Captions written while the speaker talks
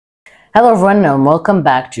Hello everyone and welcome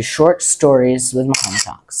back to Short Stories with Muhammad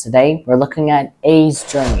Talks. Today we're looking at A's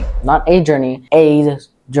journey. Not a journey, A's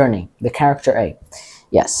journey. The character A.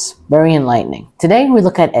 Yes, very enlightening. Today we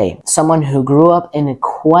look at A, someone who grew up in a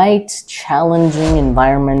quite challenging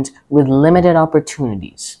environment with limited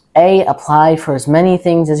opportunities. A applied for as many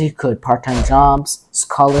things as he could, part-time jobs,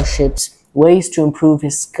 scholarships, ways to improve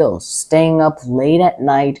his skills, staying up late at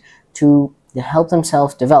night to help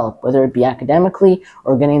himself develop, whether it be academically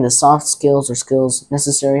or getting the soft skills or skills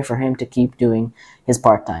necessary for him to keep doing his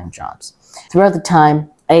part-time jobs. Throughout the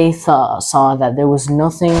time, A saw that there was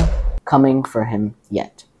nothing coming for him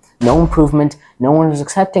yet. No improvement, no one was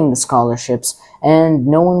accepting the scholarships, and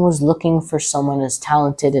no one was looking for someone as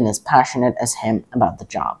talented and as passionate as him about the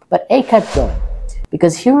job. But A kept going,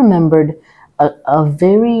 because he remembered a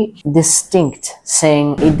very distinct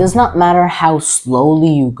saying: it does not matter how slowly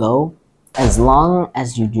you go, as long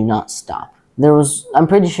as you do not stop. I'm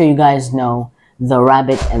pretty sure you guys know the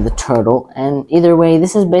rabbit and the turtle, and either way,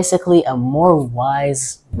 this is basically a more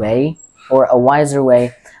wise way, or a wiser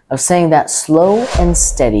way, of saying that slow and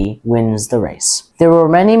steady wins the race. There were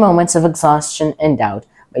many moments of exhaustion and doubt,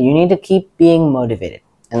 but you need to keep being motivated,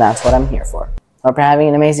 and that's what I'm here for. Hope you're having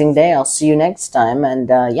an amazing day. I'll see you next time, and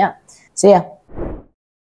yeah, see ya.